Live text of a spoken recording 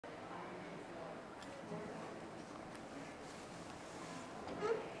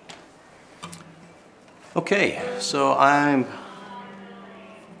Okay, so I'm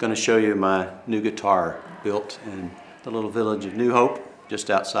going to show you my new guitar built in the little village of New Hope, just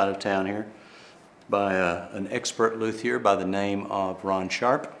outside of town here, by an expert luthier by the name of Ron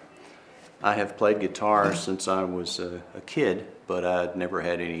Sharp. I have played guitar since I was a kid, but I'd never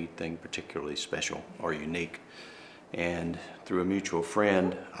had anything particularly special or unique. And through a mutual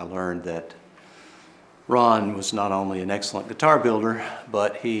friend, I learned that Ron was not only an excellent guitar builder,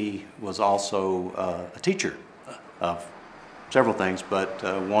 but he was also a teacher of several things, but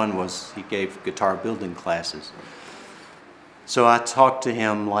one was he gave guitar building classes. So I talked to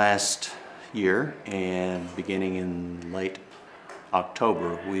him last year, and beginning in late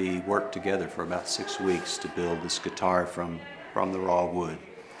October, we worked together for about 6 weeks to build this guitar from the raw wood.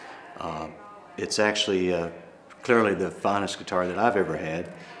 It's actually clearly the finest guitar that I've ever had,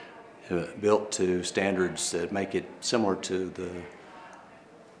 built to standards that make it similar to the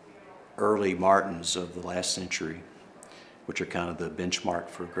early Martins of the last century, which are kind of the benchmark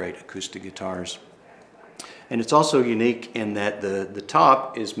for great acoustic guitars. And it's also unique in that the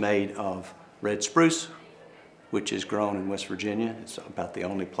top is made of red spruce, which is grown in West Virginia. It's about the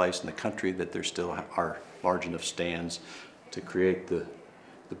only place in the country that there still are large enough stands to create the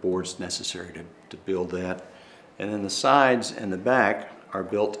boards necessary to build that. And then the sides and the back are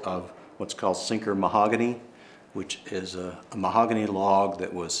built of what's called sinker mahogany, which is a mahogany log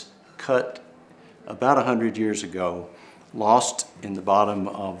that was cut about 100 years ago, lost in the bottom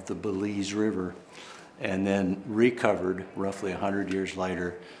of the Belize River, and then recovered roughly 100 years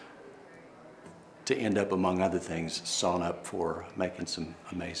later to end up, among other things, sawn up for making some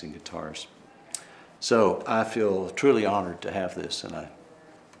amazing guitars. So I feel truly honored to have this, and I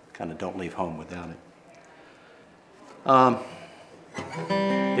kind of don't leave home without it.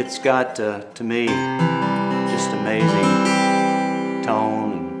 It's got, to me, just amazing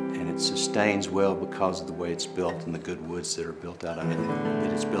tone, and it sustains well because of the way it's built and the good woods that are built out of it, that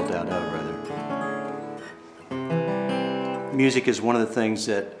it's built out of, rather. Music is one of the things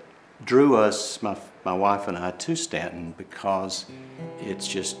that drew us, my wife and I, to Staunton, because it's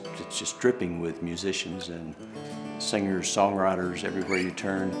just dripping with musicians and singers, songwriters everywhere you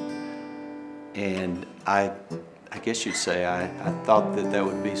turn. And I guess you'd say I thought that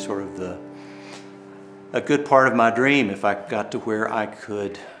would be sort of a good part of my dream if I got to where I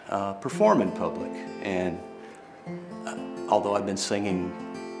could perform in public. And although I've been singing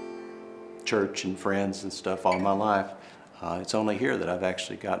church and friends and stuff all my life, it's only here that I've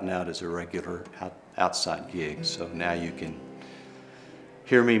actually gotten out as a regular outside gig. So now you can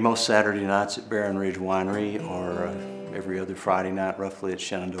hear me most Saturday nights at Barren Ridge Winery, or every other Friday night roughly at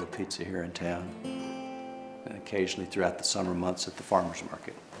Shenandoah Pizza here in town, and occasionally throughout the summer months at the farmers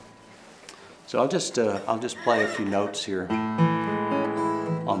market. So I'll just play a few notes here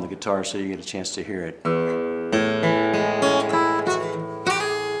on the guitar so you get a chance to hear it.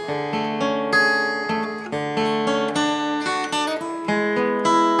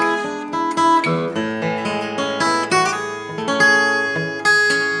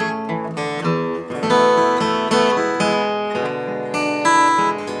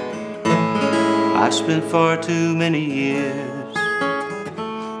 I've spent far too many years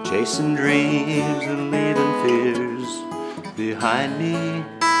chasing dreams and leaving fears behind me.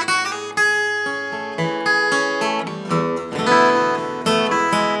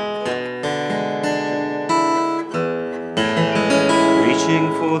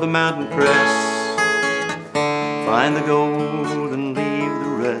 Reaching for the mountain crest, find the gold and leave the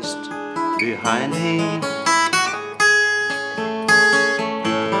rest behind me.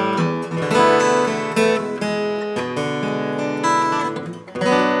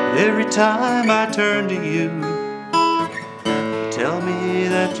 Every time I turn to you, tell me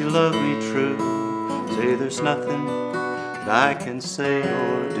that you love me true. Say there's nothing that I can say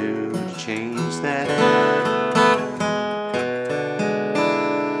or do to change that,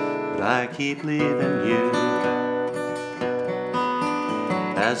 but I keep leaving you.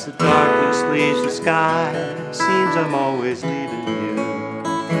 As the darkness leaves the sky, it seems I'm always leaving you.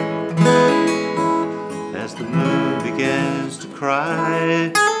 As the moon begins to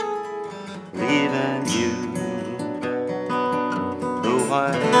cry, leaving you, though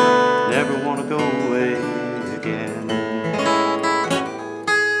I never want to go away again.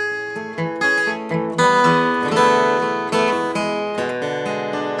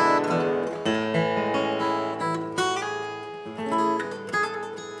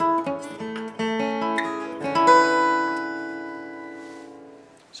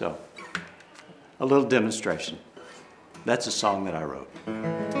 So, a little demonstration. That's a song that I wrote.